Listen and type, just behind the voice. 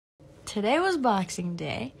today was Boxing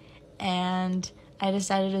Day, and I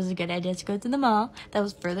decided it was a good idea to go to the mall that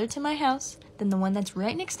was further to my house than the one that's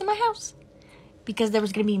right next to my house, because there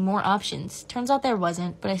was going to be more options. Turns out there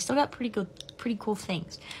wasn't, but I still got pretty cool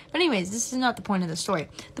things. But anyways, this is not the point of the story.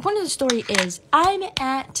 The point of the story is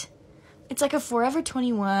it's like a Forever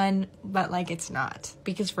 21, but like it's not,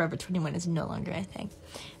 because Forever 21 is no longer a thing.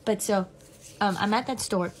 But so, I'm at that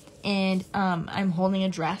store, and I'm holding a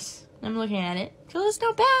dress. I'm looking at it. So it's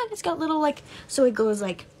not bad. It's got little, like, so it goes,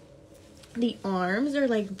 like, the arms are,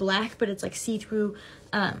 like, black, but it's, like, see-through,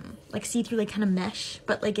 like, kind of mesh.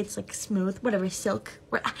 But, like, it's, like, smooth, whatever, silk.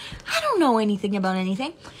 I don't know anything about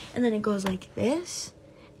anything. And then it goes like this.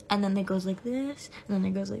 And then it goes like this. And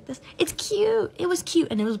then it goes like this. It's cute. It was cute.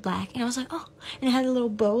 And it was black. And I was like, oh. And it had a little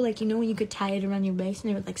bow, like, you know, when you could tie it around your waist.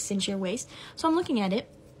 And it would, like, cinch your waist. So I'm looking at it.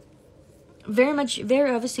 Very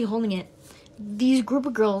obviously holding it. These group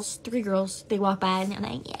of girls, 3 girls, they walk by and they're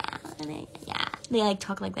like, yeah. They like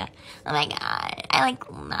talk like that. Oh my god, I like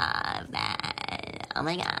love that. Oh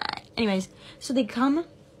my god. Anyways, so they come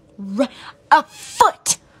a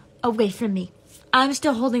foot away from me. I'm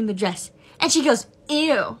still holding the dress. And she goes,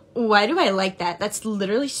 ew, why do I like that? That's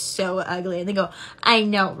literally so ugly. And they go, I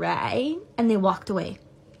know, right? And they walked away.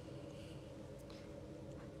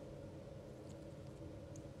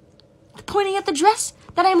 Pointing at the dress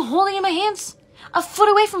that I'm holding in my hands, a foot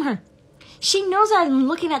away from her. She knows I'm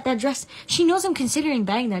looking at that dress. She knows I'm considering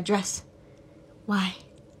buying that dress. Why?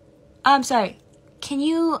 I'm sorry. Can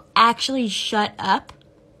you actually shut up?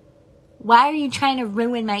 Why are you trying to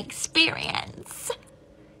ruin my experience?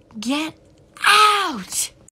 Get out!